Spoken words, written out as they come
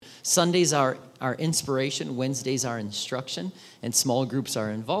Sundays are our inspiration, Wednesdays are instruction, and small groups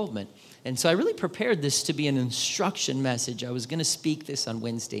are involvement. And so I really prepared this to be an instruction message. I was going to speak this on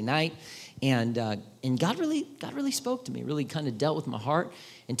Wednesday night, and God really spoke to me, really kind of dealt with my heart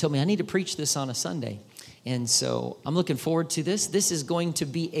and told me I need to preach this on a Sunday. And so I'm looking forward to this. This is going to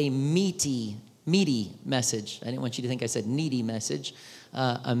be a meaty message. I didn't want you to think I said needy message.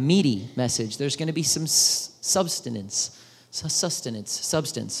 A meaty message. There's going to be some sustenance.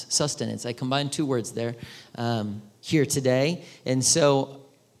 I combined two words there here today. And so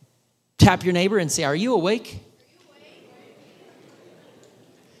tap your neighbor and say, "Are you awake?"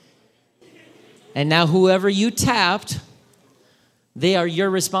 And now whoever you tapped, they are your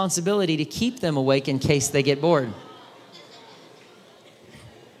responsibility to keep them awake in case they get bored.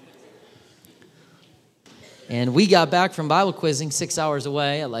 And we got back from Bible quizzing 6 hours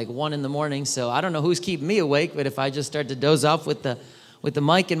away at like 1 a.m, so I don't know who's keeping me awake, but if I just start to doze off with the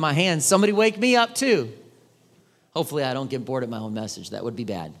mic in my hand, somebody wake me up too. Hopefully I don't get bored at my own message. That would be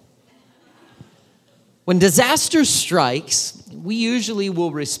bad. When disaster strikes, we usually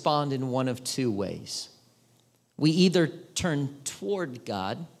will respond in one of two ways. We either turn toward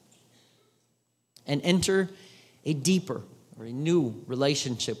God and enter a deeper or a new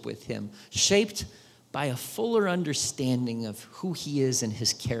relationship with Him, shaped by a fuller understanding of who He is and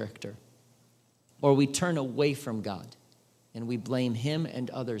His character. Or we turn away from God and we blame Him and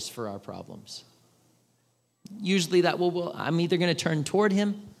others for our problems. Usually I'm either going to turn toward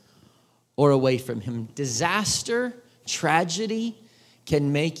Him or away from Him. Disaster, tragedy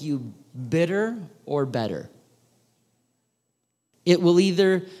can make you bitter or better. It will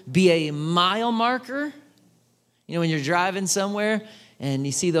either be a mile marker. You know, when you're driving somewhere and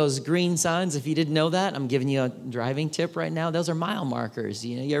you see those green signs, if you didn't know that, I'm giving you a driving tip right now. Those are mile markers.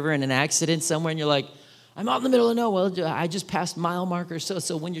 You know, you're ever in an accident somewhere and you're like, I'm out in the middle of nowhere. Well, I just passed mile markers.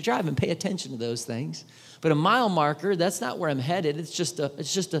 So when you're driving, pay attention to those things. But a mile marker, that's not where I'm headed. It's just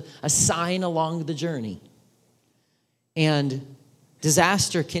a sign along the journey. And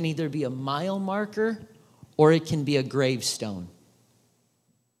disaster can either be a mile marker or it can be a gravestone.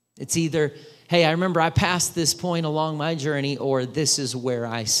 It's either, hey, I remember I passed this point along my journey, or this is where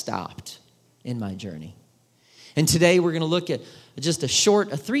I stopped in my journey. And today we're going to look at just a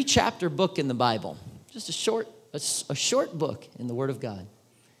 3-chapter book in the Bible. Just a short book in the Word of God.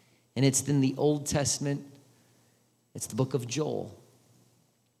 And it's in the Old Testament. It's the book of Joel.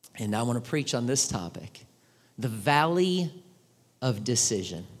 And I want to preach on this topic, the Valley of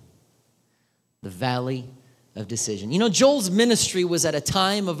Decision. The Valley of Decision. You know, Joel's ministry was at a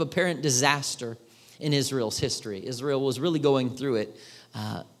time of apparent disaster in Israel's history. Israel was really going through it.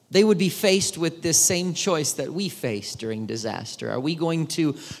 They would be faced with this same choice that we face during disaster. Are we going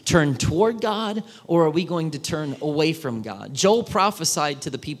to turn toward God, or are we going to turn away from God? Joel prophesied to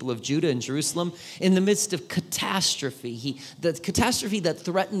the people of Judah and Jerusalem in the midst of catastrophe, the catastrophe that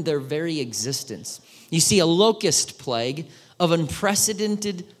threatened their very existence. You see, a locust plague of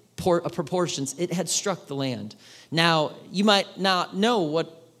unprecedented proportions, it had struck the land. Now, you might not know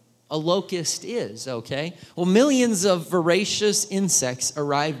what a locust is, okay? Well, millions of voracious insects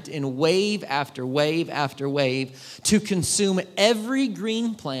arrived in wave after wave after wave to consume every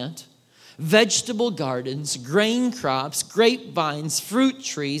green plant, vegetable gardens, grain crops, grapevines, fruit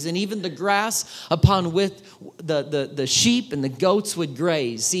trees, and even the grass upon which the sheep and the goats would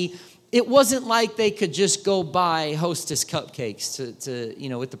graze. See, it wasn't like they could just go buy Hostess cupcakes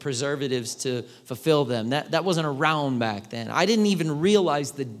to with the preservatives to fulfill them. That wasn't around back then. I didn't even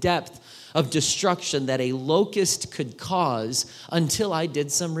realize the depth of destruction that a locust could cause until I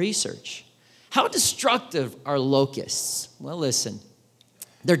did some research. How destructive are locusts? Well, listen,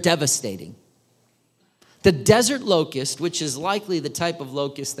 they're devastating. The desert locust, which is likely the type of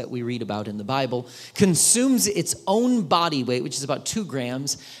locust that we read about in the Bible, consumes its own body weight, which is about 2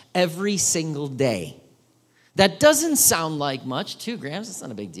 grams, every single day. That doesn't sound like much. 2 grams, that's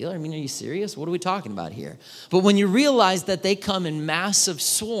not a big deal. I mean, are you serious? What are we talking about here? But when you realize that they come in massive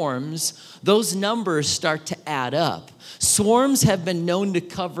swarms, those numbers start to add up. Swarms have been known to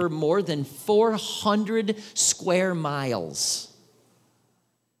cover more than 400 square miles.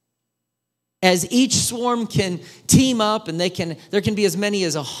 As each swarm can team up, and there can be as many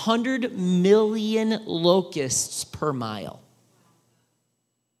as 100 million locusts per mile.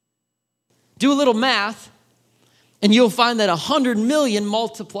 Do a little math, and you'll find that 100 million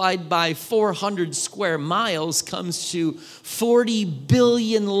multiplied by 400 square miles comes to 40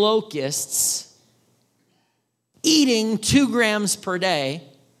 billion locusts eating 2 grams per day.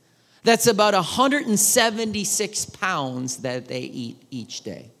 That's about 176 pounds that they eat each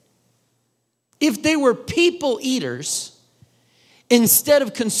day. If they were people eaters, instead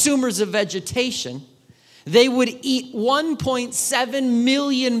of consumers of vegetation, they would eat 1.7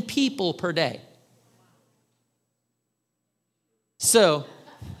 million people per day. So,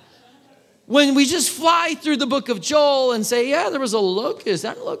 when we just fly through the book of Joel and say, yeah, there was a locust.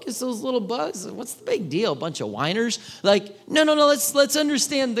 That locust, those little bugs, what's the big deal? A bunch of whiners? Like, no, let's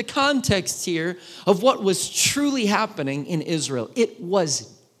understand the context here of what was truly happening in Israel. It was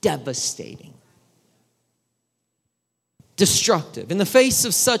devastating. Destructive. In the face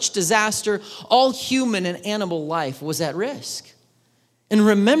of such disaster, all human and animal life was at risk. And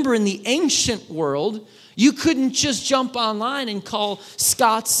remember, in the ancient world, you couldn't just jump online and call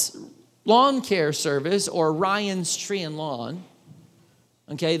Scott's Lawn Care Service or Ryan's Tree and Lawn.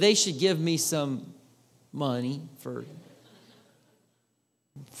 Okay, they should give me some money for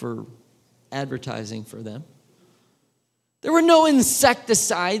advertising for them. There were no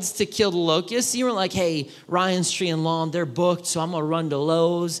insecticides to kill the locusts. You weren't like, hey, Ryan's Tree and Lawn, they're booked, so I'm going to run to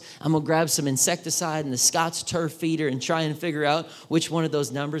Lowe's. I'm going to grab some insecticide and the Scott's Turf Feeder and try and figure out which one of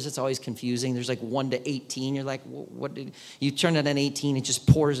those numbers. It's always confusing. There's like 1 to 18. You're like, what did you turn it on 18? It just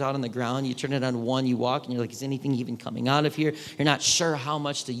pours out on the ground. You turn it on 1, you walk, and you're like, is anything even coming out of here? You're not sure how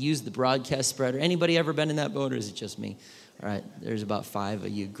much to use the broadcast spreader. Anybody ever been in that boat, or is it just me? All right, there's about 5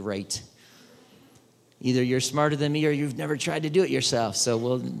 of you. Great. Either you're smarter than me or you've never tried to do it yourself. So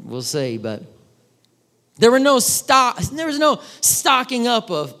we'll see. But there was no stocking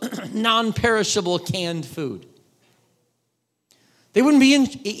up of non-perishable canned food. They wouldn't be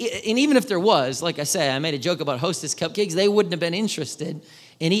and even if there was, like I say, I made a joke about Hostess cupcakes. They wouldn't have been interested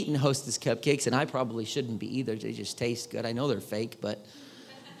in eating Hostess cupcakes, and I probably shouldn't be either. They just taste good. I know they're fake, but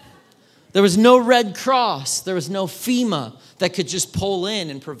there was no Red Cross. There was no FEMA that could just pull in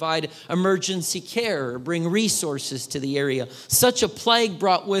and provide emergency care or bring resources to the area. Such a plague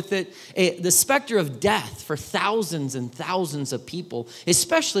brought with it the specter of death for thousands and thousands of people,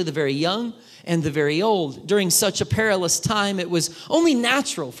 especially the very young and the very old. During such a perilous time, it was only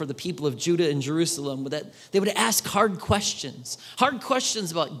natural for the people of Judah and Jerusalem that they would ask hard questions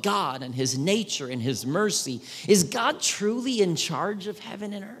about God and his nature and his mercy. Is God truly in charge of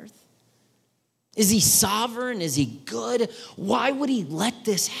heaven and earth? Is he sovereign? Is he good? Why would he let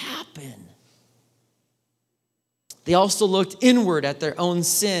this happen? They also looked inward at their own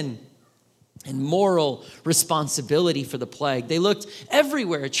sin and moral responsibility for the plague. They looked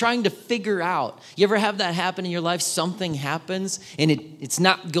everywhere trying to figure out. You ever have that happen in your life? Something happens and it's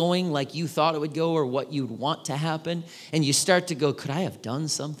not going like you thought it would go or what you'd want to happen. And you start to go, could I have done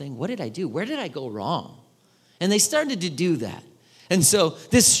something? What did I do? Where did I go wrong? And they started to do that. And so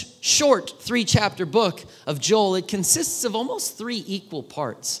this short 3-chapter book of Joel, it consists of almost 3 equal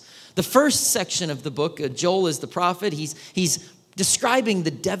parts. The first section of the book, Joel is the prophet. He's describing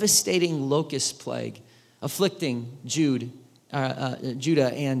the devastating locust plague afflicting Judah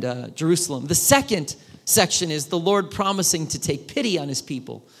and Jerusalem. The second section is the Lord promising to take pity on his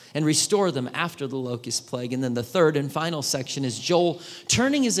people and restore them after the locust plague. And then the third and final section is Joel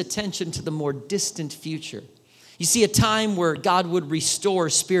turning his attention to the more distant future. You see, a time where God would restore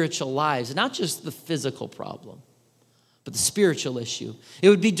spiritual lives, not just the physical problem, but the spiritual issue. It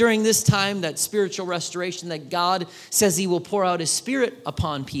would be during this time, that spiritual restoration, that God says he will pour out his Spirit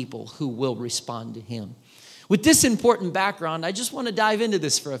upon people who will respond to him. With this important background, I just want to dive into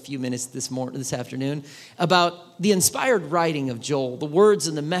this for a few minutes this afternoon about the inspired writing of Joel, the words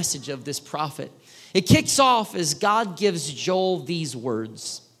and the message of this prophet. It kicks off as God gives Joel these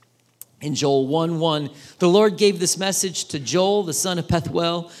words. In Joel 1:1, the Lord gave this message to Joel, the son of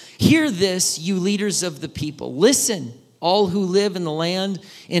Pethuel. Hear this, you leaders of the people. Listen, all who live in the land.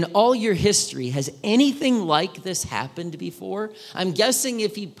 In all your history, has anything like this happened before? I'm guessing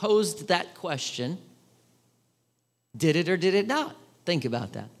if he posed that question, did it or did it not? Think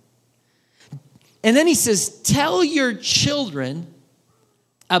about that. And then he says, tell your children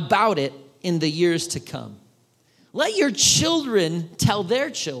about it in the years to come. Let your children tell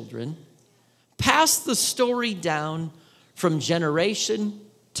their children. Pass the story down from generation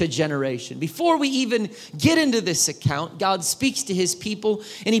to generation. Before we even get into this account, God speaks to his people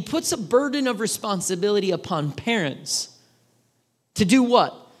and he puts a burden of responsibility upon parents to do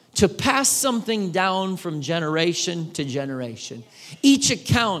what? To pass something down from generation to generation. Each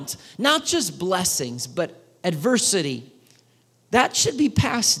account, not just blessings, but adversity, that should be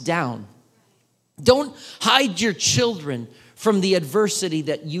passed down. Don't hide your children from the adversity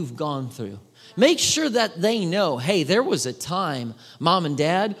that you've gone through. Make sure that they know, hey, there was a time, Mom and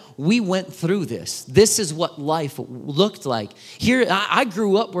Dad, we went through this. This is what life looked like. Here, I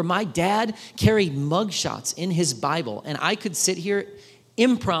grew up where my dad carried mugshots in his Bible, and I could sit here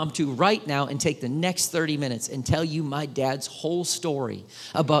impromptu right now and take the next 30 minutes and tell you my dad's whole story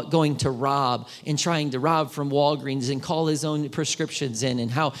about going to rob and trying to rob from Walgreens and call his own prescriptions in,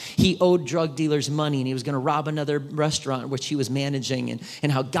 and how he owed drug dealers money and he was going to rob another restaurant which he was managing,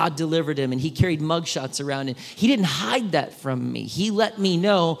 and how God delivered him, and he carried mugshots around, and he didn't hide that from me. He let me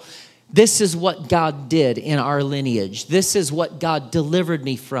know, this is what God did in our lineage. This is what God delivered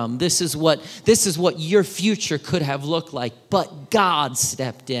me from. This is what your future could have looked like. But God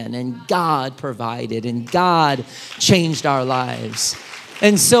stepped in, and God provided, and God changed our lives.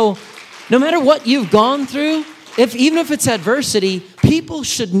 And so no matter what you've gone through, even if it's adversity, people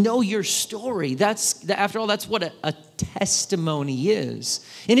should know your story. After all, that's what a testimony is.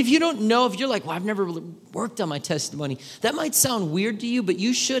 And if you don't know, if you're like, well, I've never really worked on my testimony, that might sound weird to you, but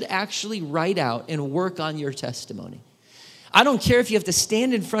you should actually write out and work on your testimony. I don't care if you have to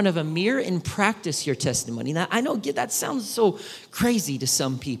stand in front of a mirror and practice your testimony. Now, I know that sounds so crazy to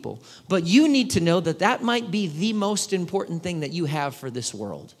some people, but you need to know that might be the most important thing that you have for this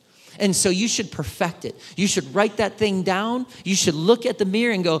world. And so you should perfect it. You should write that thing down. You should look at the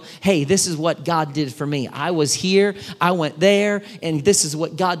mirror and go, hey, this is what God did for me. I was here, I went there, and this is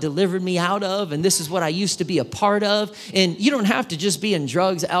what God delivered me out of, and this is what I used to be a part of. And you don't have to just be in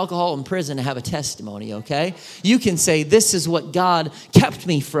drugs, alcohol, and prison to have a testimony, okay? You can say, this is what God kept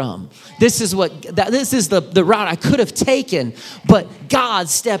me from. This is the route I could have taken, but God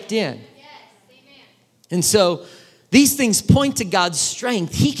stepped in. And so these things point to God's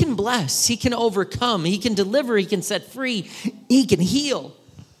strength. He can bless. He can overcome. He can deliver. He can set free. He can heal.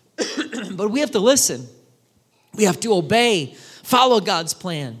 But we have to listen. We have to obey, follow God's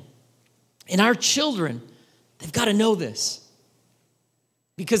plan. And our children, they've got to know this.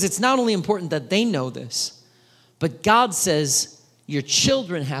 Because it's not only important that they know this, but God says your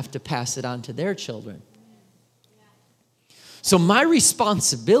children have to pass it on to their children. So my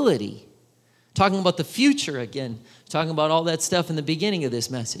responsibility, talking about the future again, talking about all that stuff in the beginning of this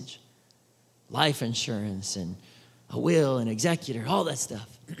message. Life insurance and a will and executor, all that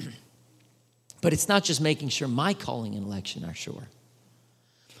stuff. But it's not just making sure my calling and election are sure.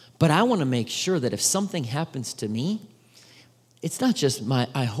 But I want to make sure that if something happens to me, it's not just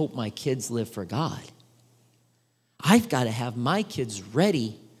I hope my kids live for God. I've got to have my kids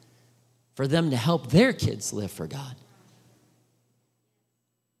ready for them to help their kids live for God.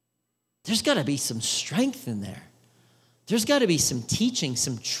 There's got to be some strength in there. There's got to be some teaching,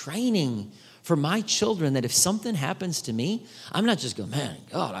 some training for my children that if something happens to me, I'm not just going, man,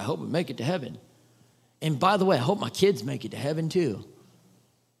 God, I hope we make it to heaven. And by the way, I hope my kids make it to heaven too.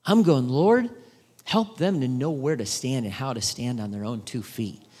 I'm going, Lord, help them to know where to stand and how to stand on their own 2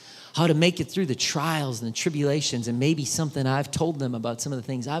 feet. How to make it through the trials and the tribulations, and maybe something I've told them about some of the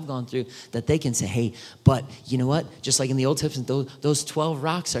things I've gone through that they can say, hey, but you know what? Just like in the Old Testament, those 12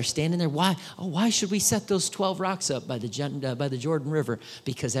 rocks are standing there. Why? Oh, why should we set those 12 rocks up by the Jordan River?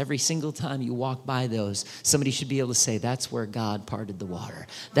 Because every single time you walk by those, somebody should be able to say, that's where God parted the water.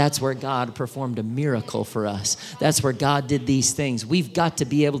 That's where God performed a miracle for us. That's where God did these things. We've got to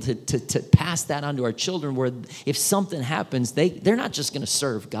be able to pass that on to our children, where if something happens, they're not just going to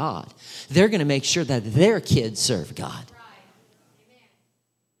serve God. They're going to make sure that their kids serve God.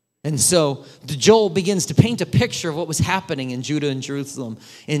 And so Joel begins to paint a picture of what was happening in Judah and Jerusalem.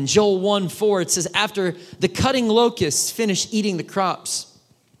 In Joel 1:4, it says, after the cutting locusts finished eating the crops,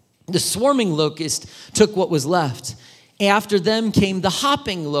 the swarming locust took what was left. After them came the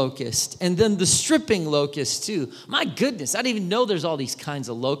hopping locust, and then the stripping locust too. My goodness, I didn't even know there's all these kinds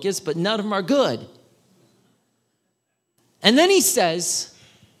of locusts, but none of them are good. And then he says,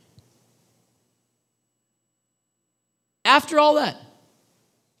 after all that,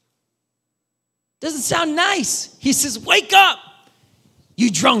 doesn't sound nice. He says, wake up, you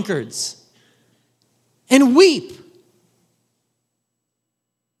drunkards, and weep.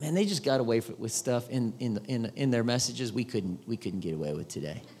 Man, they just got away with stuff in their messages we couldn't get away with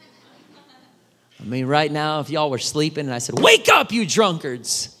today. I mean, right now, if y'all were sleeping and I said, wake up, you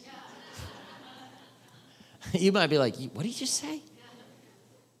drunkards, you might be like, what did you just say?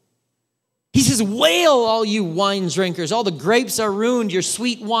 He says, wail, all you wine drinkers. All the grapes are ruined. Your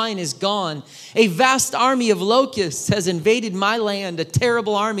sweet wine is gone. A vast army of locusts has invaded my land, a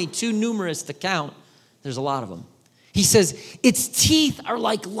terrible army too numerous to count. There's a lot of them. He says, its teeth are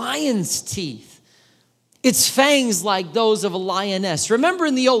like lion's teeth. Its fangs like those of a lioness. Remember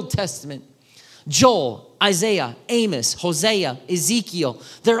in the Old Testament, Joel, Isaiah, Amos, Hosea, Ezekiel,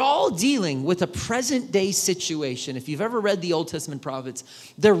 they're all dealing with a present day situation. If you've ever read the Old Testament prophets,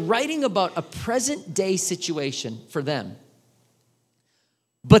 they're writing about a present day situation for them.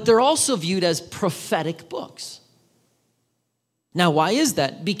 But they're also viewed as prophetic books. Now, why is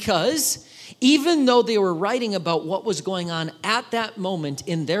that? Because even though they were writing about what was going on at that moment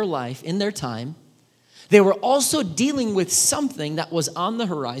in their life, in their time, they were also dealing with something that was on the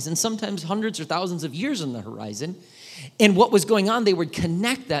horizon, sometimes hundreds or thousands of years on the horizon. And what was going on, they would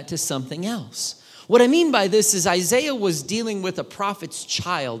connect that to something else. What I mean by this is Isaiah was dealing with a prophet's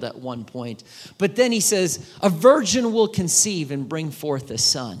child at one point. But then he says, a virgin will conceive and bring forth a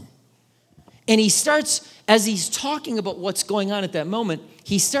son. And he starts, as he's talking about what's going on at that moment,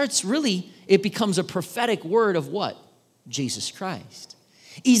 he starts really, it becomes a prophetic word of what? Jesus Christ.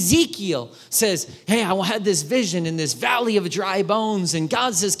 Ezekiel says, hey, I had this vision in this valley of dry bones. And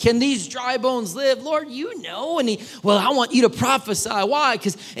God says, can these dry bones live? Lord, you know. And I want you to prophesy. Why?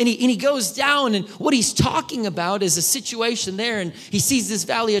 And he goes down, and what he's talking about is a situation there. And he sees this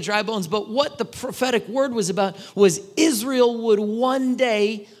valley of dry bones. But what the prophetic word was about was Israel would one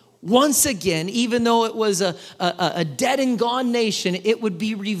day, once again, even though it was a dead and gone nation, it would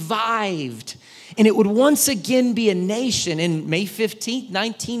be revived. And it would once again be a nation in May 15th,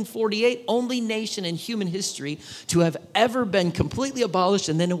 1948, only nation in human history to have ever been completely abolished,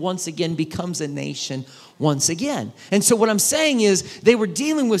 and then it once again becomes a nation once again. And so what I'm saying is they were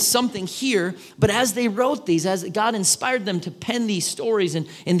dealing with something here, but as they wrote these, as God inspired them to pen these stories and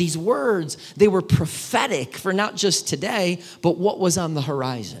these words, they were prophetic for not just today, but what was on the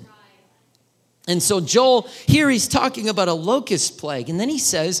horizon. And so Joel, here he's talking about a locust plague. And then he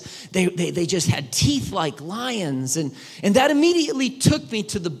says they just had teeth like lions. And that immediately took me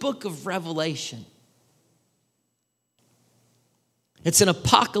to the book of Revelation. It's an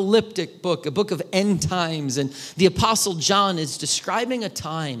apocalyptic book, a book of end times. And the Apostle John is describing a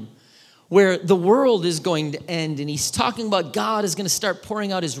time where the world is going to end. And he's talking about God is going to start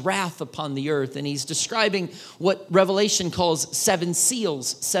pouring out his wrath upon the earth. And he's describing what Revelation calls 7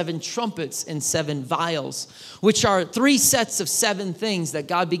 seals, 7 trumpets, and 7 vials, which are 3 sets of 7 things that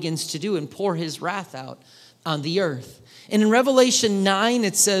God begins to do and pour his wrath out on the earth. And in Revelation 9,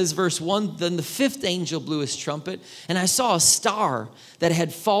 it says, verse 1, then the 5th angel blew his trumpet, and I saw a star that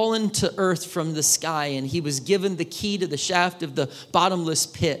had fallen to earth from the sky, and he was given the key to the shaft of the bottomless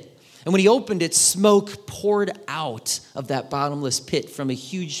pit. And when he opened it, smoke poured out of that bottomless pit from a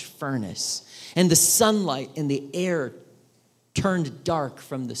huge furnace. And the sunlight and the air turned dark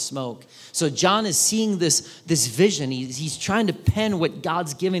from the smoke. So John is seeing this vision. He's trying to pen what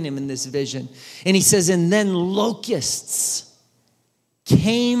God's giving him in this vision. And he says, and then locusts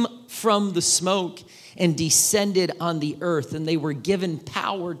came from the smoke and descended on the earth. And they were given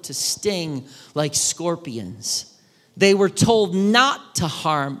power to sting like scorpions. They were told not to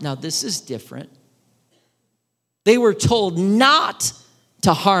harm. Now, this is different. They were told not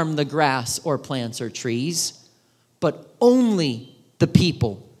to harm the grass or plants or trees, but only the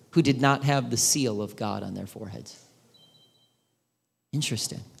people who did not have the seal of God on their foreheads.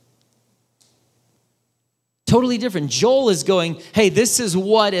 Interesting. Totally different. Joel is going, hey, this is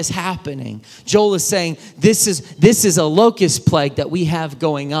what is happening. Joel is saying, this is a locust plague that we have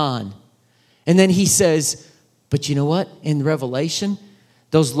going on. And then he says, but you know what? In Revelation,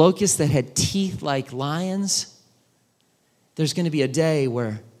 those locusts that had teeth like lions, there's going to be a day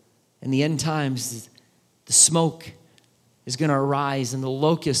where in the end times, the smoke is going to arise and the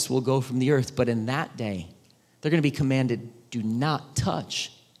locusts will go from the earth. But in that day, they're going to be commanded, do not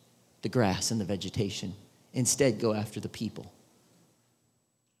touch the grass and the vegetation. Instead, go after the people.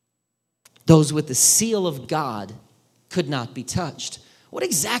 Those with the seal of God could not be touched. What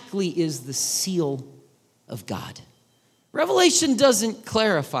exactly is the seal of God? Revelation doesn't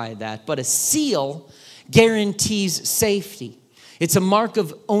clarify that, but a seal guarantees safety. It's a mark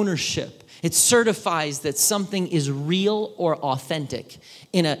of ownership. It certifies that something is real or authentic.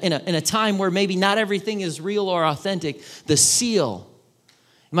 In a time where maybe not everything is real or authentic, the seal.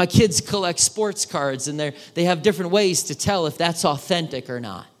 My kids collect sports cards, and they have different ways to tell if that's authentic or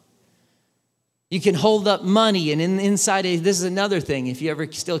not. You can hold up money, and inside, this is another thing. If you ever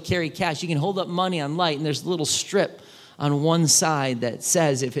still carry cash, you can hold up money on light, and there's a little strip on one side that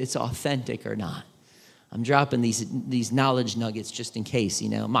says if it's authentic or not. I'm dropping these knowledge nuggets just in case,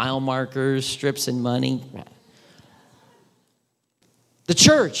 mile markers, strips, and money. The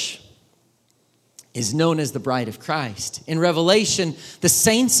church is known as the bride of Christ. In Revelation, the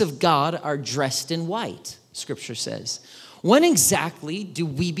saints of God are dressed in white, Scripture says. When exactly do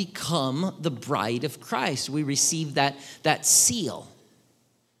we become the bride of Christ? We receive that seal.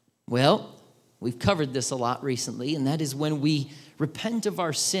 Well, we've covered this a lot recently, and that is when we repent of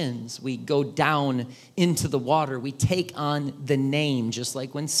our sins, we go down into the water. We take on the name, just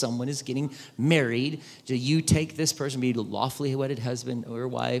like when someone is getting married. Do you take this person, be a lawfully wedded husband or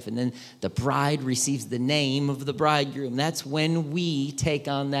wife, and then the bride receives the name of the bridegroom. That's when we take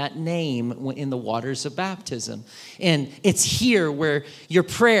on that name in the waters of baptism. And it's here where your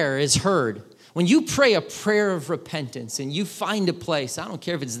prayer is heard. When you pray a prayer of repentance and you find a place, I don't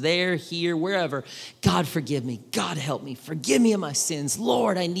care if it's there, here, wherever, God, forgive me. God, help me. Forgive me of my sins.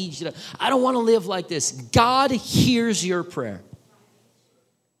 Lord, I need you to, I don't want to live like this. God hears your prayer.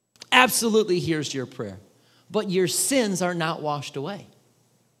 Absolutely hears your prayer. But your sins are not washed away.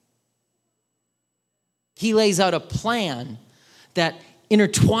 He lays out a plan that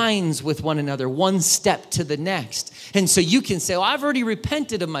intertwines with one another, one step to the next. And so you can say, I've already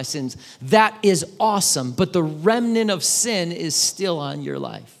repented of my sins. That is awesome, but the remnant of sin is still on your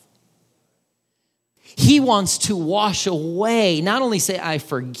life. He wants to wash away, not only say, I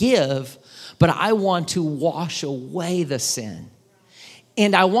forgive, but I want to wash away the sin.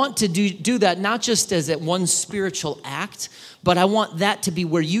 And I want to do that not just as one spiritual act, but I want that to be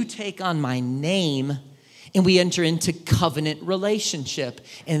where you take on my name and we enter into covenant relationship.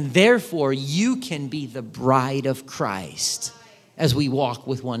 And therefore, you can be the bride of Christ as we walk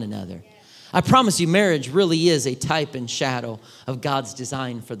with one another. I promise you, marriage really is a type and shadow of God's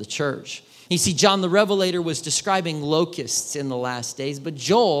design for the church. You see, John the Revelator was describing locusts in the last days, but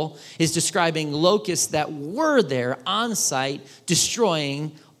Joel is describing locusts that were there on site,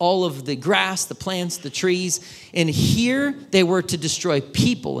 destroying all of the grass, the plants, the trees. And here they were to destroy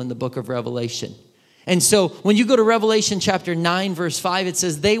people in the book of Revelation. And so when you go to Revelation chapter 9, verse 5, it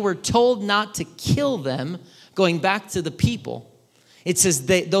says they were told not to kill them, going back to the people. It says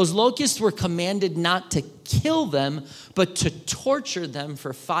those locusts were commanded not to kill them, but to torture them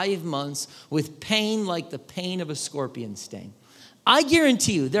for 5 months with pain like the pain of a scorpion sting. I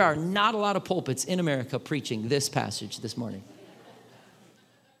guarantee you there are not a lot of pulpits in America preaching this passage this morning.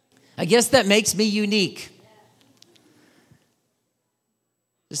 I guess that makes me unique.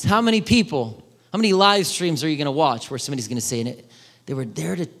 Just how many live streams are you going to watch where somebody's going to say, and they were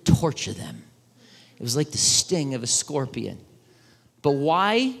there to torture them. It was like the sting of a scorpion. But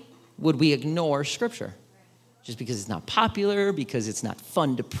why would we ignore Scripture? Just because it's not popular, because it's not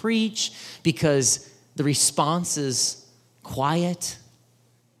fun to preach, because the response is quiet.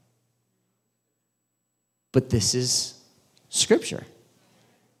 But this is Scripture.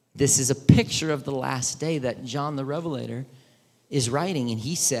 This is a picture of the last day that John the Revelator is writing, and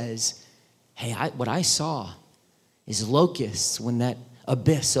he says, hey, what I saw is locusts when that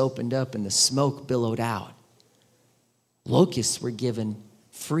abyss opened up and the smoke billowed out. Locusts were given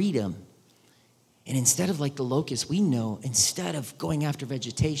freedom. And instead of like the locusts, we know, instead of going after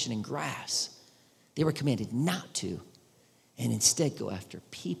vegetation and grass, they were commanded not to, and instead go after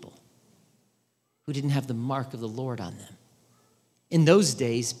people who didn't have the mark of the Lord on them. In those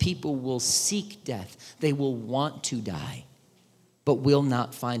days, people will seek death. They will want to die, but will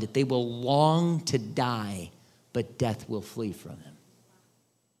not find it. They will long to die, but death will flee from them.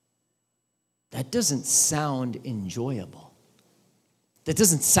 That doesn't sound enjoyable. That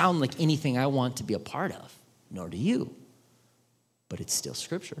doesn't sound like anything I want to be a part of, nor do you. But it's still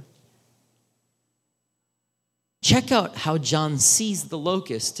Scripture. Check out how John sees the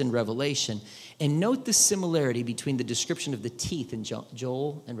locust in Revelation, and note the similarity between the description of the teeth in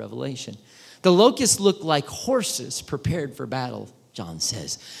Joel and Revelation. The locusts looked like horses prepared for battle, John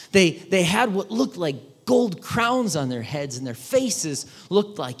says. They had what looked like gold crowns on their heads, and their faces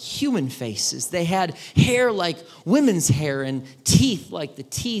looked like human faces. They had hair like women's hair and teeth like the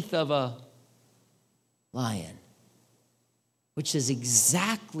teeth of a lion, which is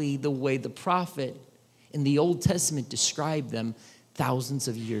exactly the way the prophet in the Old Testament described them thousands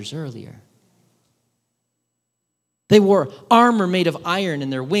of years earlier. They wore armor made of iron,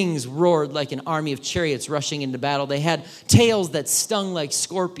 and their wings roared like an army of chariots rushing into battle. They had tails that stung like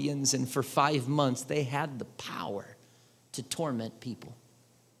scorpions, and for 5 months, they had the power to torment people.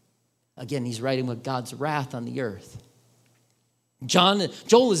 Again, he's writing with God's wrath on the earth.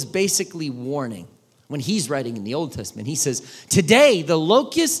 Joel is basically warning when he's writing in the Old Testament. He says, today the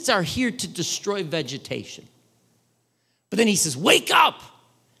locusts are here to destroy vegetation. But then he says, wake up!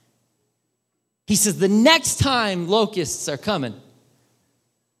 He says, the next time locusts are coming,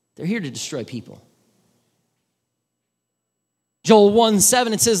 they're here to destroy people. Joel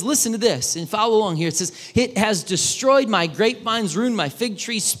 1:7, it says, listen to this, and follow along here. It says, it has destroyed my grapevines, ruined my fig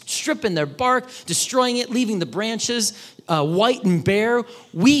trees, stripping their bark, destroying it, leaving the branches white and bare.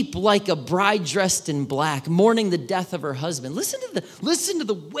 Weep like a bride dressed in black, mourning the death of her husband. Listen to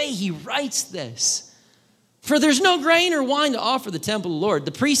the way he writes this. For there's no grain or wine to offer the temple of the Lord.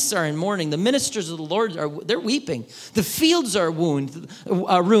 The priests are in mourning. The ministers of the Lord they're weeping. The fields are ruined.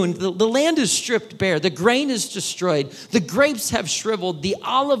 The land is stripped bare. The grain is destroyed. The grapes have shriveled. The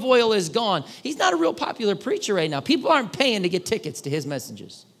olive oil is gone. He's not a real popular preacher right now. People aren't paying to get tickets to his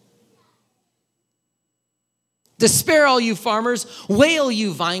messages. Despair, all you farmers. Wail,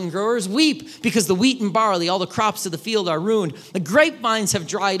 you vine growers. Weep, because the wheat and barley, all the crops of the field are ruined. The grapevines have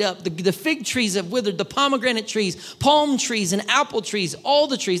dried up. The fig trees have withered. The pomegranate trees, palm trees, and apple trees, all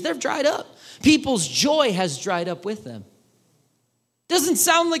the trees, they've dried up. People's joy has dried up with them. Doesn't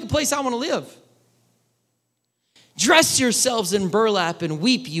sound like a place I want to live. Dress yourselves in burlap and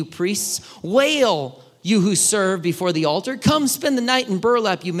weep, you priests. Wail, you who serve before the altar. Come spend the night in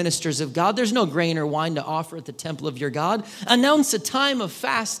burlap, you ministers of God. There's no grain or wine to offer at the temple of your God. Announce a time of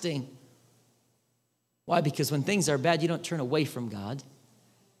fasting. Why? Because when things are bad, you don't turn away from God.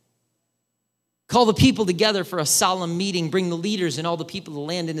 Call the people together for a solemn meeting. Bring the leaders and all the people of the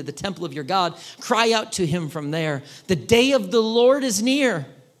land into the temple of your God. Cry out to him from there. The day of the Lord is near.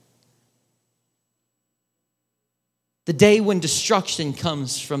 The day when destruction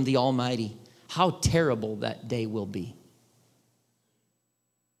comes from the Almighty. How terrible that day will be.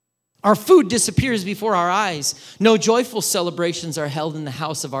 Our food disappears before our eyes. No joyful celebrations are held in the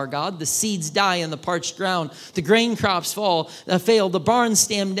house of our God. The seeds die in the parched ground. The grain crops fail. The barns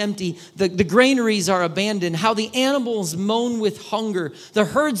stand empty. The granaries are abandoned. How the animals moan with hunger. The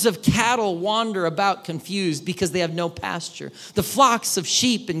herds of cattle wander about confused because they have no pasture. The flocks of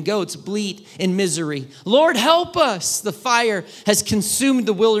sheep and goats bleat in misery. Lord, help us. The fire has consumed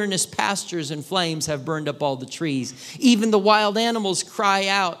the wilderness pastures, and flames have burned up all the trees. Even the wild animals cry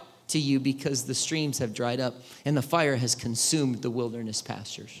out to you because the streams have dried up and the fire has consumed the wilderness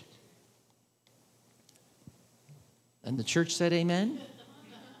pastures. And the church said amen.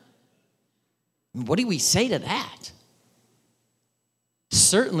 What do we say to that?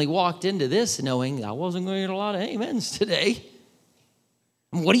 Certainly walked into this knowing I wasn't going to get a lot of amens today.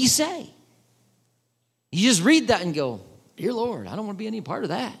 And what do you say? You just read that and go, dear Lord, I don't want to be any part of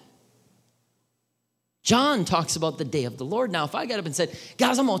that. John talks about the day of the Lord. Now, if I got up and said,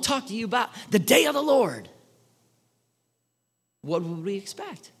 guys, I'm going to talk to you about the day of the Lord, what would we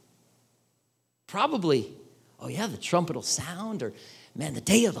expect? Probably, oh yeah, the trumpet will sound, or man, the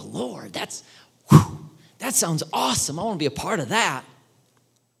day of the Lord, that sounds awesome. I want to be a part of that.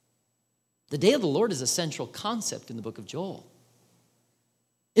 The day of the Lord is a central concept in the book of Joel.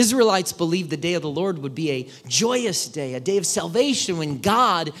 Israelites believed the day of the Lord would be a joyous day, a day of salvation when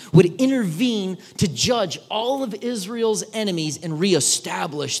God would intervene to judge all of Israel's enemies and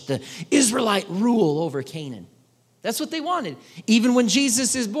reestablish the Israelite rule over Canaan. That's what they wanted. Even when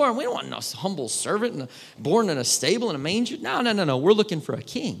Jesus is born, we don't want a humble servant born in a stable in a manger. No. We're looking for a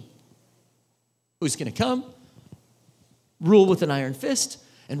king who's going to come, rule with an iron fist,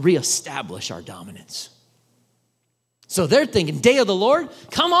 and reestablish our dominance. So they're thinking, day of the Lord?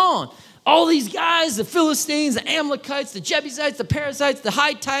 Come on. All these guys, the Philistines, the Amalekites, the Jebusites, the Perizzites, the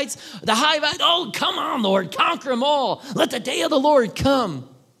Hittites, the Hivites. Oh, come on, Lord. Conquer them all. Let the day of the Lord come.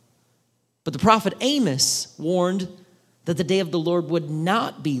 But the prophet Amos warned that the day of the Lord would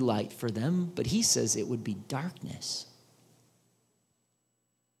not be light for them, but he says it would be darkness.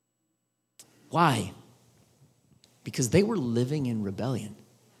 Why? Because they were living in rebellion.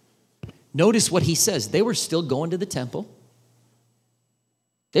 Notice what he says. They were still going to the temple.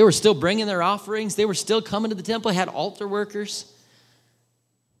 They were still bringing their offerings. They were still coming to the temple, had altar workers.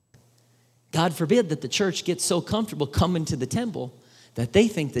 God forbid that the church gets so comfortable coming to the temple that they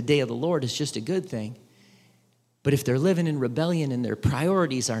think the day of the Lord is just a good thing. But if they're living in rebellion and their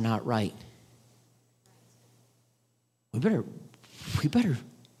priorities are not right, we better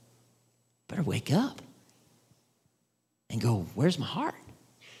wake up and go, where's my heart?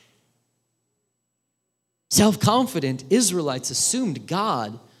 Self-confident Israelites assumed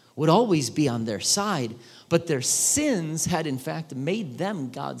God would always be on their side, but their sins had in fact made them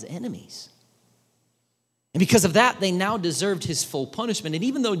God's enemies. And because of that, they now deserved his full punishment. And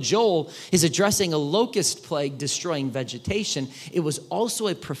even though Joel is addressing a locust plague destroying vegetation, it was also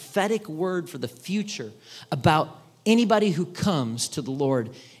a prophetic word for the future about anybody who comes to the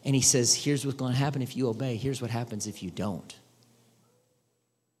Lord. And he says, here's what's going to happen if you obey. Here's what happens if you don't.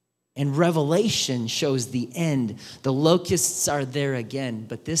 And Revelation shows the end. The locusts are there again,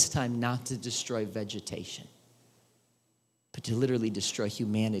 but this time not to destroy vegetation, but to literally destroy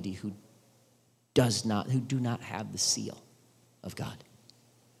humanity who do not have the seal of God.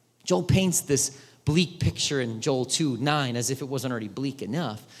 Joel paints this bleak picture in Joel 2:9 as if it wasn't already bleak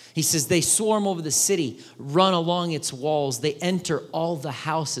enough. He says, they swarm over the city, run along its walls. They enter all the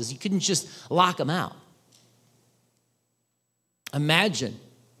houses. You couldn't just lock them out. Imagine,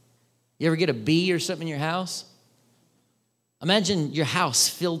 you ever get a bee or something in your house? Imagine your house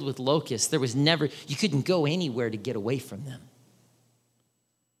filled with locusts. You couldn't go anywhere to get away from them.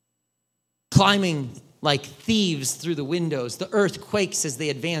 Climbing like thieves through the windows. The earth quakes as they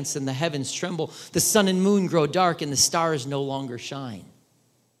advance and the heavens tremble. The sun and moon grow dark and the stars no longer shine.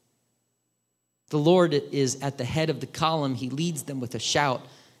 The Lord is at the head of the column. He leads them with a shout.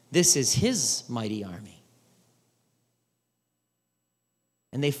 This is his mighty army.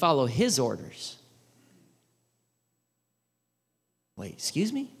 And they follow his orders. Wait,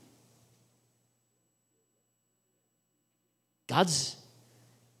 excuse me? God's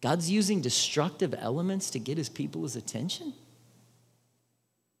using destructive elements to get his people's attention?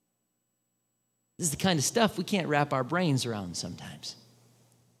 This is the kind of stuff we can't wrap our brains around sometimes.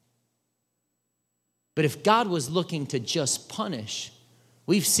 But if God was looking to just punish,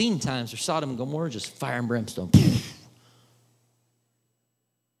 we've seen times where Sodom and Gomorrah just fire and brimstone.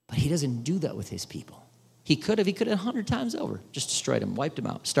 But he doesn't do that with his people. He could have 100 times over, just destroyed them, wiped them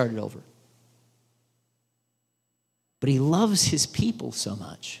out, started over. But he loves his people so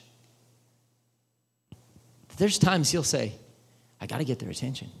much. There's times he'll say, I got to get their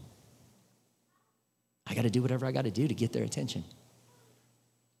attention. I got to do whatever I got to do to get their attention.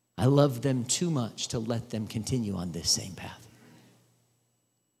 I love them too much to let them continue on this same path.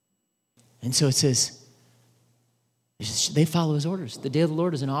 And so it says, they follow his orders. The day of the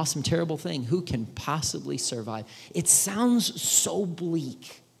Lord is an awesome, terrible thing. Who can possibly survive? It sounds so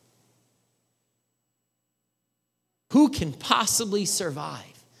bleak. Who can possibly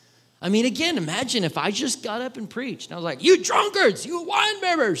survive? I mean, again, imagine if I just got up and preached. And I was like, you drunkards, you wine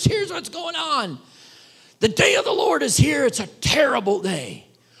bibbers, here's what's going on. The day of the Lord is here. It's a terrible day.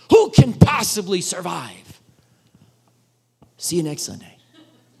 Who can possibly survive? See you next Sunday.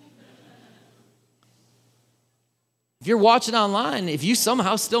 If you're watching online, if you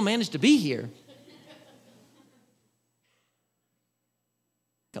somehow still manage to be here,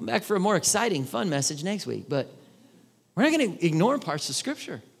 come back for a more exciting, fun message next week. But we're not going to ignore parts of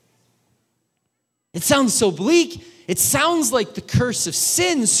Scripture. It sounds so bleak. It sounds like the curse of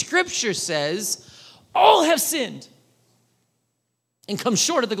sin. Scripture says, all have sinned and come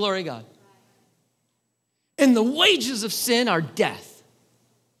short of the glory of God. And the wages of sin are death.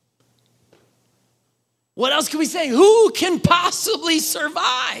 What else can we say? Who can possibly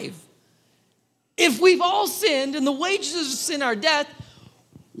survive? If we've all sinned and the wages of sin are death,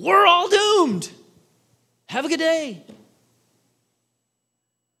 we're all doomed. Have a good day.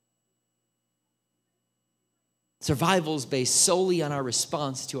 Survival is based solely on our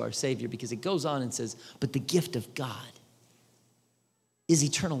response to our Savior, because it goes on and says, but the gift of God is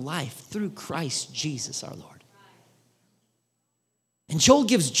eternal life through Christ Jesus our Lord. And Joel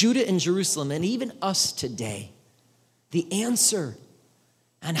gives Judah and Jerusalem, and even us today, the answer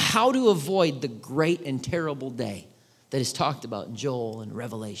on how to avoid the great and terrible day that is talked about in Joel and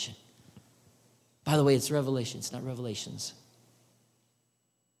Revelation. By the way, it's Revelation, it's not Revelations.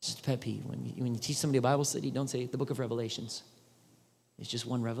 It's just a pet peeve. When you teach somebody a Bible study, don't say the book of Revelations. It's just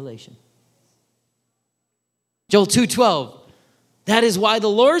one revelation. Joel 2:12. That is why the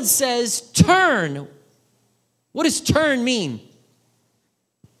Lord says, turn. What does turn mean?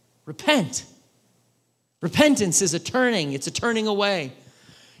 Repent. Repentance is a turning. It's a turning away.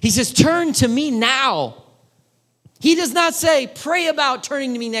 He says, turn to me now. He does not say, pray about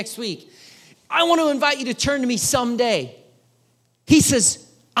turning to me next week. I want to invite you to turn to me someday. He says,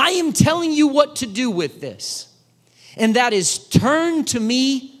 I am telling you what to do with this. And that is turn to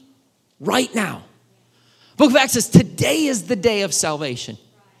me right now. Book of Acts says today is the day of salvation.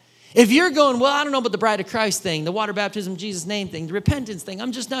 If you're going, well, I don't know about the bride of Christ thing, the water baptism, Jesus' name thing, the repentance thing,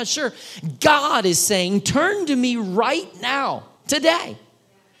 I'm just not sure. God is saying, turn to me right now, today,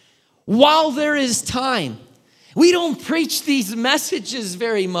 while there is time. We don't preach these messages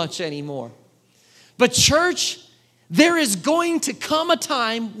very much anymore. But church, there is going to come a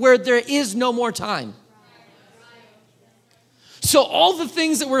time where there is no more time. So all the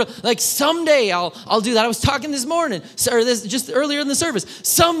things that were like, someday I'll do that. I was talking this morning, or this just earlier in the service.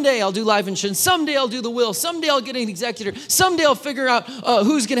 Someday I'll do life insurance. Someday I'll do the will. Someday I'll get an executor. Someday I'll figure out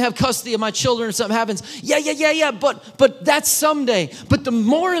who's going to have custody of my children if something happens. Yeah. But that's someday. But the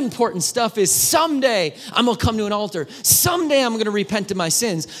more important stuff is someday I'm going to come to an altar. Someday I'm going to repent of my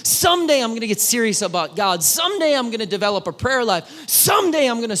sins. Someday I'm going to get serious about God. Someday I'm going to develop a prayer life. Someday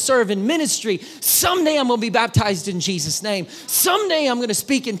I'm going to serve in ministry. Someday I'm going to be baptized in Jesus' name. Someday I'm going to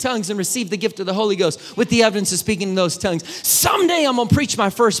speak in tongues and receive the gift of the Holy Ghost with the evidence of speaking in those tongues. Someday I'm going to preach my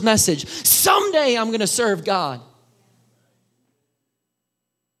first message. Someday I'm going to serve God.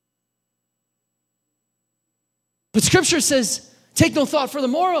 But Scripture says, Take no thought for the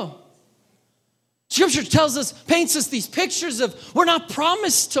morrow. Scripture tells us, paints us these pictures of we're not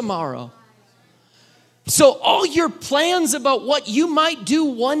promised tomorrow. So all your plans about what you might do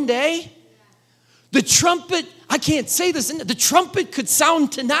one day, the trumpet, I can't say this, the trumpet could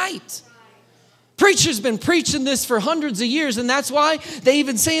sound tonight. Preacher's been preaching this for hundreds of years, and that's why they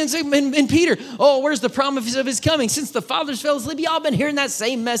even say in Peter, oh, where's the promise of his coming? Since the fathers fell asleep, y'all been hearing that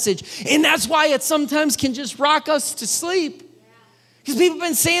same message. And that's why it sometimes can just rock us to sleep. Because people have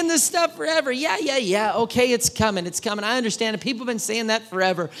been saying this stuff forever. Yeah. Okay, it's coming. I understand it. People have been saying that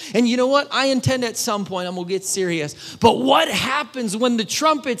forever. And you know what? I intend at some point, and we'll get serious. But what happens when the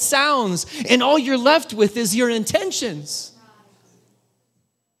trumpet sounds and all you're left with is your intentions?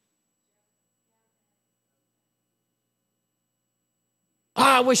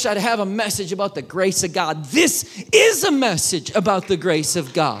 I wish I'd have a message about the grace of God. This is a message about the grace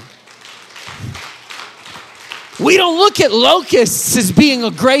of God. We don't look at locusts as being a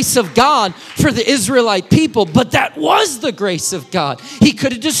grace of God for the Israelite people, but that was the grace of God. He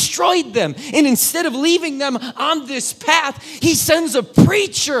could have destroyed them. And instead of leaving them on this path, he sends a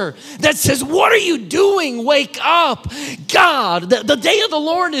preacher that says, what are you doing? Wake up. God, the day of the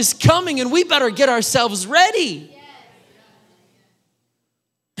Lord is coming, and we better get ourselves ready.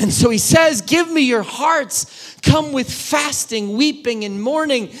 And so he says, give me your hearts. Come with fasting, weeping, and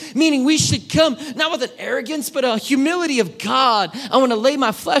mourning. Meaning we should come not with an arrogance, but a humility of God. I want to lay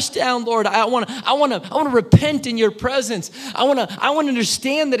my flesh down, Lord. I want to repent in your presence. I want to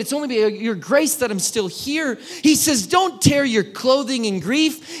understand that it's only by your grace that I'm still here. He says, don't tear your clothing in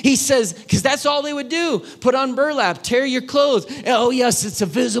grief. He says, because that's all they would do. Put on burlap, tear your clothes. Oh yes, it's a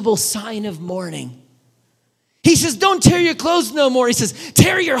visible sign of mourning. He says, don't tear your clothes no more. He says,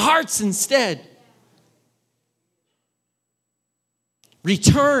 tear your hearts instead.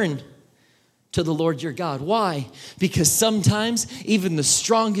 Return to the Lord your God. Why? Because sometimes even the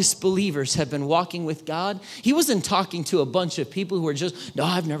strongest believers have been walking with God. He wasn't talking to a bunch of people who were just, no,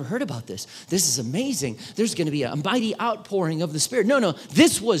 I've never heard about this. This is amazing. There's going to be a mighty outpouring of the Spirit. No.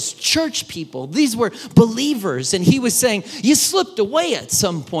 This was church people. These were believers. And he was saying, you slipped away at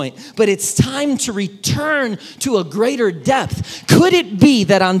some point, but it's time to return to a greater depth. Could it be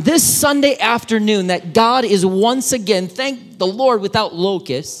that on this Sunday afternoon that God is once again, thank the Lord, without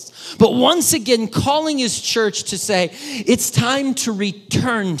locusts, but once again calling his church to say, it's time to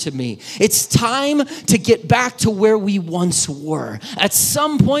return to me. It's time to get back to where we once were. At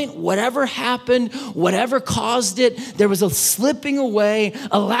some point, whatever happened, whatever caused it, there was a slipping away,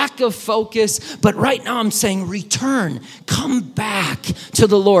 a lack of focus. But right now I'm saying return, come back to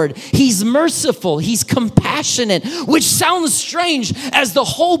the Lord. He's merciful. He's compassionate, which sounds strange as the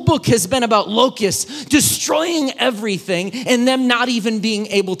whole book has been about locusts destroying everything and them not even being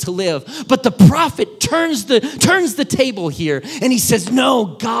able to live. But the prophet turns the table here and he says, no,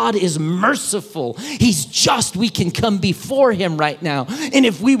 God is merciful. He's just. We can come before him right now. And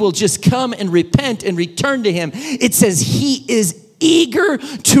if we will just come and repent and return to him, it says he is eager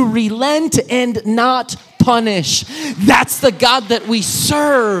to relent and not punish. That's the God that we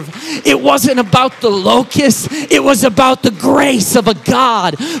serve. It wasn't about the locusts. It was about the grace of a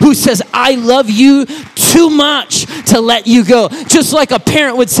God who says, I love you too much to let you go. Just like a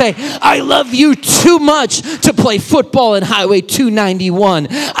parent would say, I love you too much to play football in Highway 291.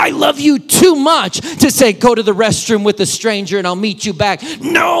 I love you too much to say, go to the restroom with a stranger and I'll meet you back.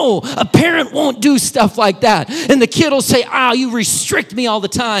 No, a parent won't do stuff like that. And the kid will say, you restrict me all the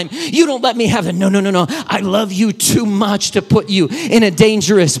time. You don't let me have it. No. I love you too much to put you in a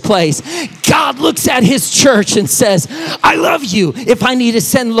dangerous place. God looks at his church and says, I love you. If I need to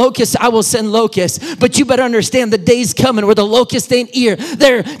send locusts, I will send locusts. But you better understand the day's coming where the locust ain't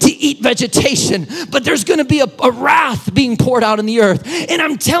there to eat vegetation. But there's going to be a wrath being poured out in the earth. And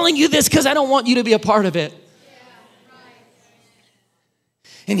I'm telling you this because I don't want you to be a part of it.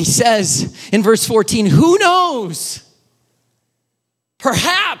 And he says in verse 14, who knows?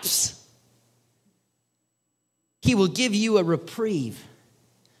 Perhaps he will give you a reprieve,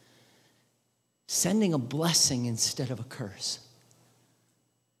 sending a blessing instead of a curse.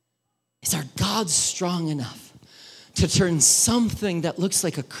 Is our God strong enough to turn something that looks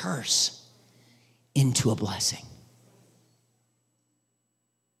like a curse into a blessing?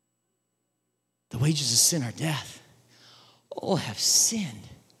 The wages of sin are death. All have sinned,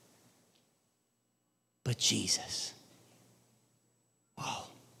 but Jesus. Whoa.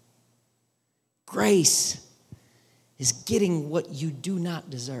 Grace is getting what you do not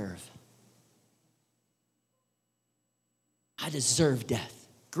deserve. I deserve death.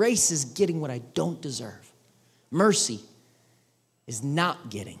 Grace is getting what I don't deserve. Mercy is not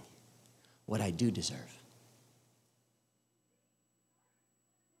getting what I do deserve.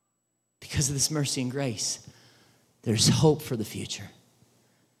 because of this mercy and grace, there's hope for the future.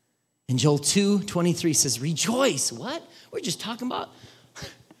 And Joel 2:23 says, rejoice. What? We're just talking about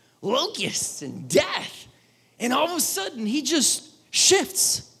locusts and death. And all of a sudden, he just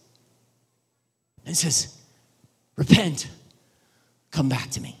shifts and says, repent, come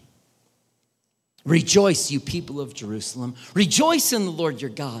back to me. Rejoice, you people of Jerusalem. Rejoice in the Lord your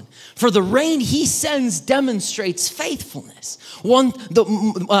God. For the rain he sends demonstrates faithfulness.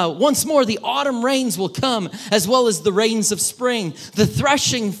 Once more, the autumn rains will come, as well as the rains of spring. The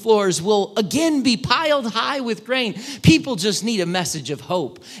threshing floors will again be piled high with grain. People just need a message of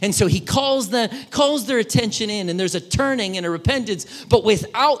hope. And so he calls their attention in, and there's a turning and a repentance. But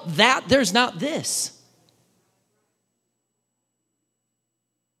without that, there's not this.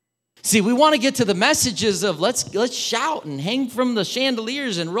 See, we want to get to the messages of let's shout and hang from the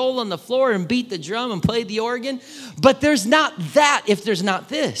chandeliers and roll on the floor and beat the drum and play the organ. But there's not that if there's not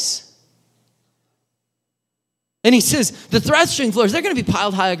this. And he says, the threshing floors, they're going to be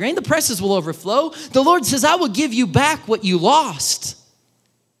piled high of grain. The presses will overflow. The Lord says, I will give you back what you lost.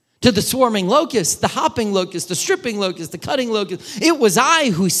 To the swarming locust, the hopping locust, the stripping locust, the cutting locust. It was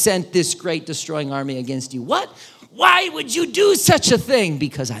I who sent this great destroying army against you. What? Why would you do such a thing?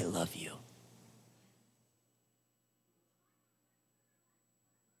 Because I love you.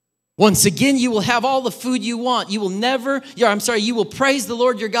 Once again, you will have all the food you want. You will praise the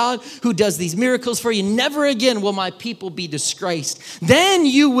Lord your God who does these miracles for you. Never again will my people be disgraced. Then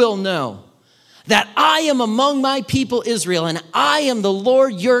you will know that I am among my people Israel, and I am the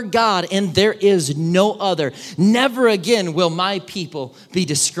Lord your God, and there is no other. Never again will my people be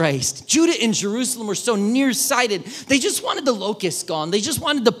disgraced. Judah and Jerusalem were so nearsighted. They just wanted the locusts gone. They just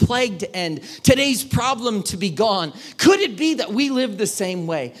wanted the plague to end. Today's problem to be gone. Could it be that we live the same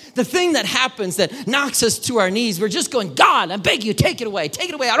way? The thing that happens that knocks us to our knees, we're just going, God, I beg you, take it away. Take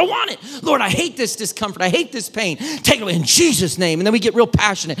it away. I don't want it. Lord, I hate this discomfort. I hate this pain. Take it away in Jesus' name. And then we get real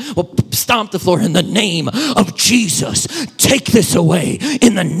passionate. We'll stomp the floor. In the name of Jesus, take this away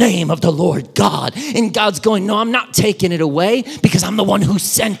in the name of the Lord God. And God's going, no, I'm not taking it away because I'm the one who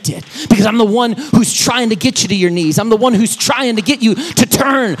sent it. Because I'm the one who's trying to get you to your knees. I'm the one who's trying to get you to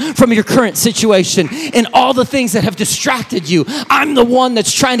turn from your current situation and all the things that have distracted you. I'm the one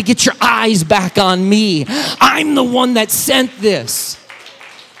that's trying to get your eyes back on me. I'm the one that sent this.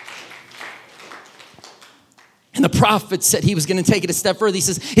 And the prophet said he was going to take it a step further. He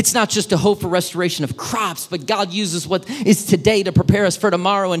says, it's not just a hope for restoration of crops, but God uses what is today to prepare us for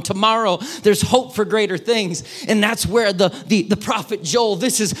tomorrow. And tomorrow, there's hope for greater things. And that's where the prophet Joel,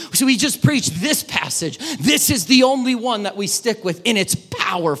 so we just preached this passage. This is the only one that we stick with, and it's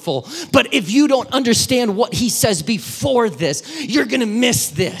powerful. But if you don't understand what he says before this, you're going to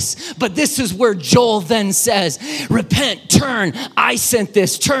miss this. But this is where Joel then says, repent, turn. I sent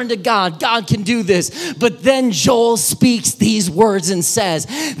this. Turn to God. God can do this. But then Joel speaks these words and says,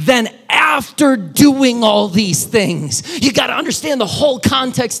 then after doing all these things, you got to understand the whole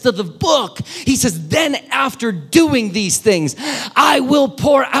context of the book. He says, then after doing these things, I will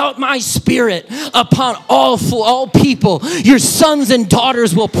pour out my spirit upon all people. Your sons and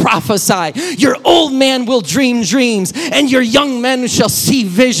daughters will prophesy. Your old man will dream dreams, and your young men shall see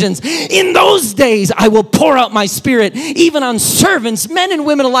visions. In those days, I will pour out my spirit, even on servants, men and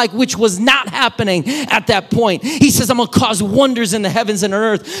women alike, which was not happening at that point. He says, I'm going to cause wonders in the heavens and on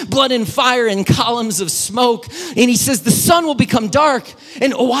earth, blood and fire and columns of smoke. And he says, the sun will become dark.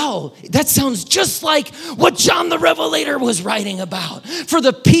 And oh, wow, that sounds just like what John the Revelator was writing about for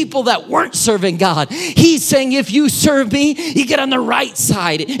the people that weren't serving God. He's saying, if you serve me, you get on the right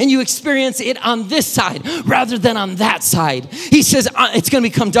side and you experience it on this side rather than on that side. He says, it's going to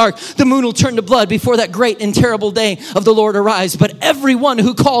become dark. The moon will turn to blood before that great and terrible day of the Lord arrives. But everyone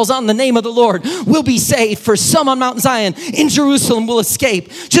who calls on the name of the Lord will be saved. For some on Mount Zion in Jerusalem will escape,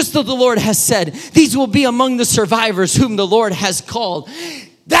 just as the Lord has said. These will be among the survivors whom the Lord has called.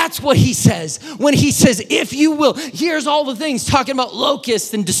 That's what he says when he says, if you will. Here's all the things talking about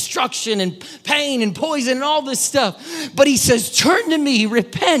locusts and destruction and pain and poison and all this stuff. But he says, turn to me,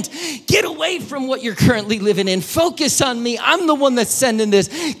 repent, get away from what you're currently living in. Focus on me. I'm the one that's sending this.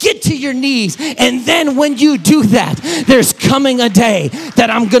 Get to your knees. And then when you do that, there's coming a day that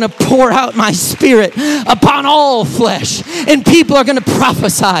I'm going to pour out my spirit upon all flesh. And people are going to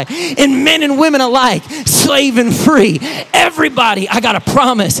prophesy. And men and women alike, slave and free. Everybody, I got a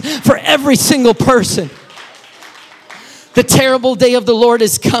promise for every single person. The terrible day of the Lord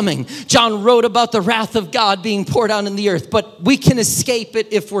is coming. John wrote about the wrath of God being poured out in the earth, but we can escape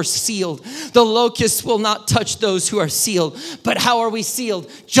it if we're sealed. The locusts will not touch those who are sealed. But how are we sealed?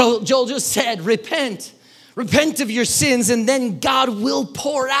 Joel just said, repent of your sins, and then God will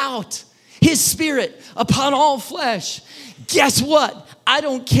pour out His Spirit upon all flesh. Guess what? I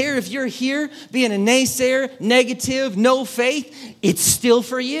don't care if you're here being a naysayer, negative, no faith. It's still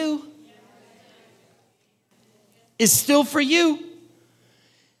for you. It's still for you.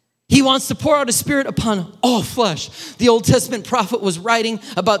 He wants to pour out His Spirit upon all flesh. The Old Testament prophet was writing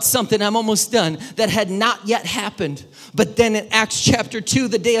about something, I'm almost done, that had not yet happened. But then in Acts chapter 2,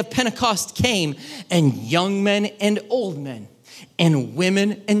 the day of Pentecost came, and young men and old men, and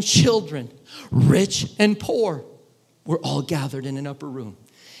women and children, rich and poor, were all gathered in an upper room.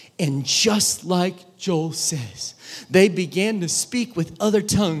 And just like Joel says, they began to speak with other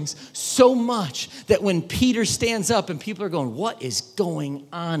tongues so much that when Peter stands up and people are going, what is going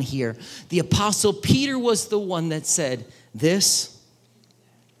on here? The apostle Peter was the one that said, this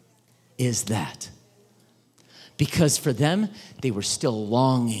is that. Because for them, they were still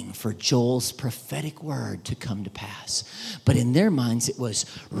longing for Joel's prophetic word to come to pass. But in their minds, it was,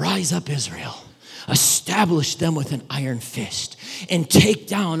 rise up, Israel. Establish them with an iron fist and take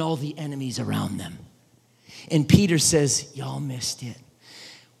down all the enemies around them. And Peter says, y'all missed it.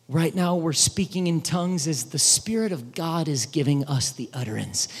 Right now we're speaking in tongues as the Spirit of God is giving us the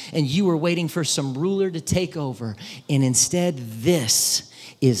utterance. And you were waiting for some ruler to take over. And instead, this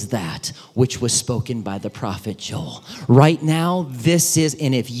is that which was spoken by the prophet Joel. Right now, this is,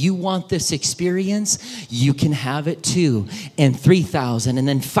 and if you want this experience, you can have it too. And 3,000 and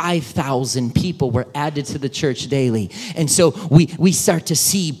then 5,000 people were added to the church daily. And so we start to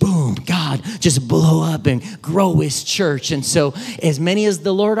see, boom, God just blow up and grow His church. And so as many as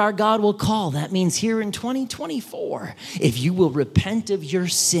the Lord our God will call, that means here in 2024, if you will repent of your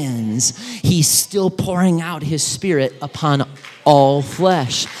sins, He's still pouring out His Spirit upon all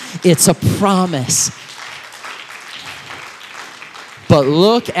flesh. It's a promise. But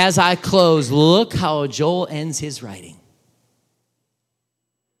look, as I close, look how Joel ends his writing.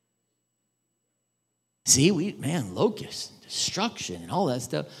 See, locusts, destruction, and all that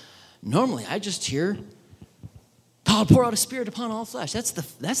stuff. Normally, I just hear, God pour out a Spirit upon all flesh. That's the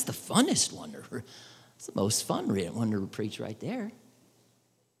funnest one. It's the most fun one to preach right there.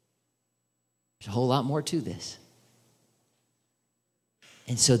 There's a whole lot more to this.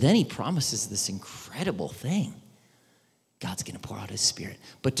 And so then he promises this incredible thing. God's going to pour out His Spirit.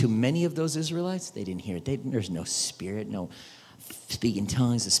 But to many of those Israelites, they didn't hear it. There's no Spirit, no speaking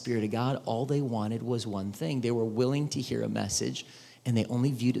tongues, the Spirit of God. All they wanted was one thing. They were willing to hear a message, and they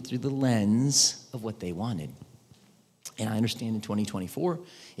only viewed it through the lens of what they wanted. And I understand in 2024,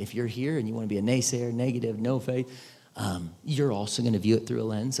 if you're here and you want to be a naysayer, negative, no faith, you're also going to view it through a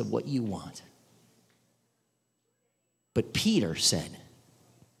lens of what you want. But Peter said,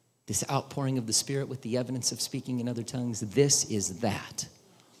 this outpouring of the Spirit with the evidence of speaking in other tongues, this is that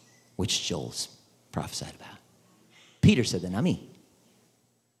which Joel's prophesied about. Peter said that, not me.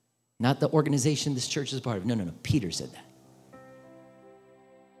 Not the organization this church is part of. No. Peter said that.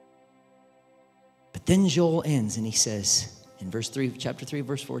 But then Joel ends and he says, in chapter 3,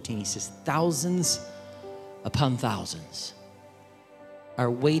 verse 14, he says, thousands upon thousands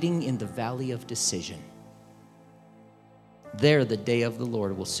are waiting in the valley of decision. There, the day of the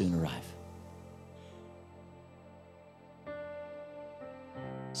Lord will soon arrive.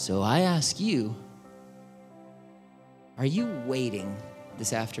 So I ask you, are you waiting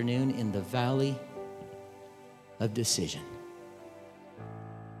this afternoon in the valley of decision?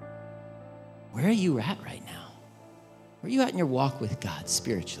 Where are you at right now? Where are you at in your walk with God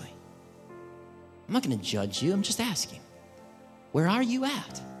spiritually? I'm not going to judge you. I'm just asking. Where are you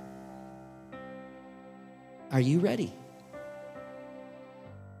at? Are you ready?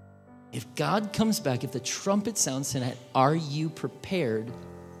 If God comes back, if the trumpet sounds tonight, are you prepared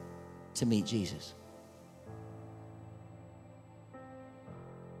to meet Jesus?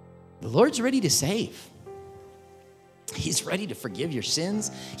 The Lord's ready to save. He's ready to forgive your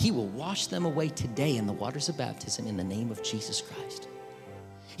sins. He will wash them away today in the waters of baptism in the name of Jesus Christ.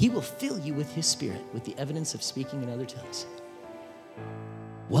 He will fill you with His Spirit, with the evidence of speaking in other tongues.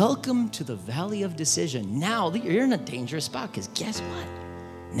 Welcome to the valley of decision. Now you're in a dangerous spot because guess what?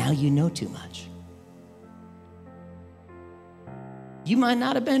 Now you know too much. You might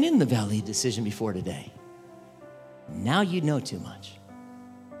not have been in the valley of decision before today. Now you know too much.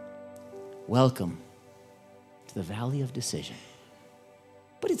 Welcome to the valley of decision.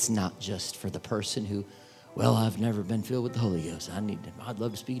 But it's not just for the person who, well, I've never been filled with the Holy Ghost. I'd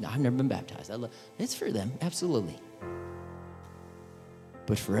love to speak. I've never been baptized. It's for them, absolutely.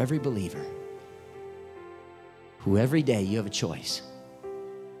 But for every believer, who every day you have a choice.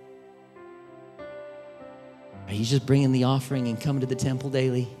 Are you just bringing the offering and coming to the temple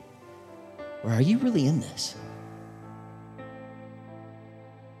daily? Or are you really in this?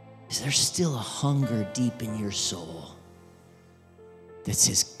 Is there still a hunger deep in your soul that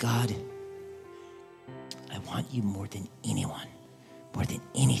says, God, I want you more than anyone, more than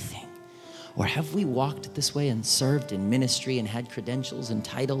anything? Or have we walked this way and served in ministry and had credentials and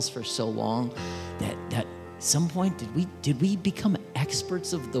titles for so long that at some point did we become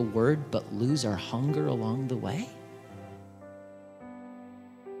experts of the word but lose our hunger along the way?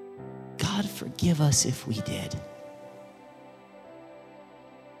 God, forgive us if we did.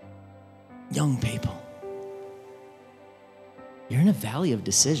 Young people, you're in a valley of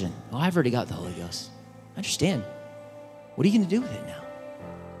decision. Oh, I've already got the Holy Ghost. I understand. What are you going to do with it now?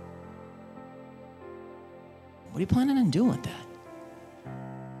 What are you planning on doing with that?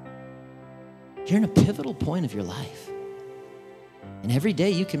 You're in a pivotal point of your life. And every day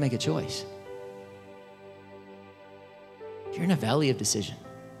you can make a choice. You're in a valley of decision.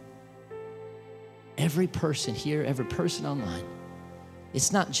 Every person here, every person online,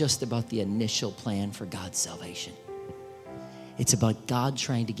 it's not just about the initial plan for God's salvation. It's about God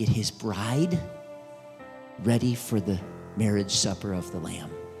trying to get his bride ready for the marriage supper of the Lamb.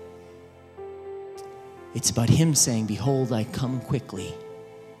 It's about him saying, behold, I come quickly.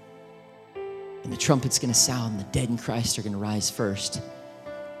 And the trumpet's going to sound, the dead in Christ are going to rise first.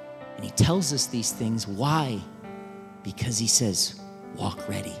 And he tells us these things. Why? Because he says, walk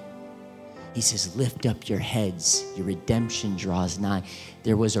ready. He says, lift up your heads. Your redemption draws nigh.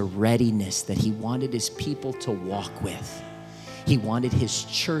 There was a readiness that he wanted his people to walk with. He wanted his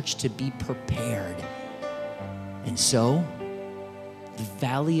church to be prepared. And so, the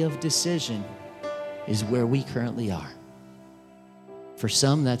valley of decision is where we currently are. For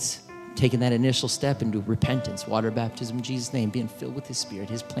some, that's taking that initial step into repentance, water baptism in Jesus' name, being filled with his Spirit,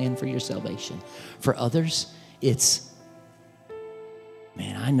 his plan for your salvation. For others, it's,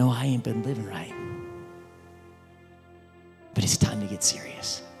 man, I know I ain't been living right, but it's time to get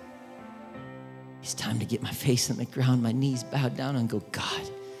serious. It's time to get my face on the ground, my knees bowed down, and go, God,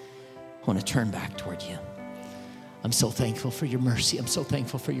 I want to turn back toward you. I'm so thankful for your mercy. I'm so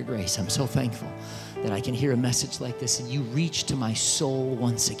thankful for your grace. I'm so thankful that I can hear a message like this and you reach to my soul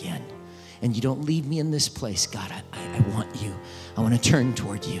once again. And you don't leave me in this place. God, I want you. I want to turn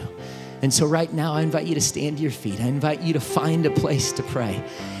toward you. And so right now, I invite you to stand to your feet. I invite you to find a place to pray.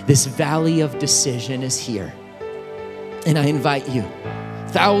 This valley of decision is here. And I invite you.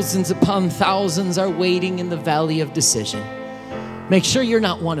 Thousands upon thousands are waiting in the valley of decision. Make sure you're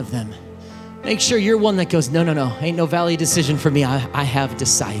not one of them. Make sure you're one that goes, no, ain't no valley decision for me. I have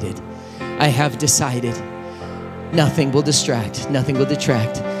decided. I have decided. Nothing will distract. Nothing will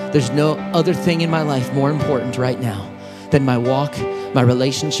detract. There's no other thing in my life more important right now than my walk, my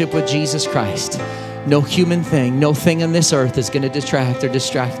relationship with Jesus Christ. No human thing, no thing on this earth is going to detract or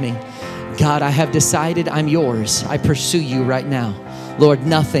distract me. God, I have decided I'm yours. I pursue you right now. Lord,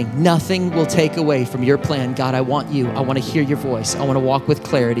 nothing will take away from your plan. God, I want you. I want to hear your voice. I want to walk with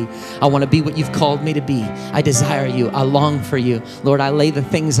clarity. I want to be what you've called me to be. I desire you. I long for you. Lord, I lay the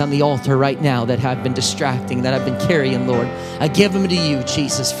things on the altar right now that have been distracting, that I've been carrying, Lord. I give them to you,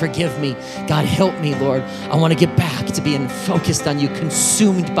 Jesus. Forgive me. God, help me, Lord. I want to get back to being focused on you,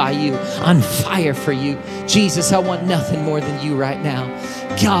 consumed by you, on fire for you. Jesus, I want nothing more than you right now.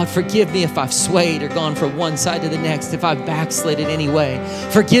 God, forgive me if I've swayed or gone from one side to the next, if I've backslid in any way.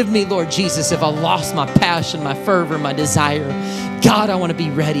 Forgive me, Lord Jesus, if I lost my passion, my fervor, my desire. God, I want to be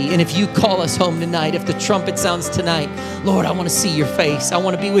ready. And if you call us home tonight, if the trumpet sounds tonight, Lord, I want to see your face. I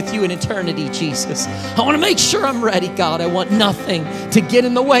want to be with you in eternity, Jesus. I want to make sure I'm ready, God. I want nothing to get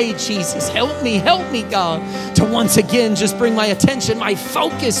in the way, Jesus. Help me, God, to once again just bring my attention, my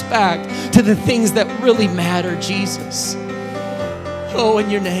focus back to the things that really matter, Jesus. Oh, in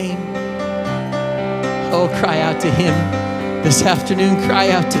your name. Oh, cry out to him this afternoon. Cry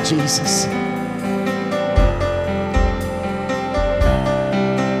out to Jesus.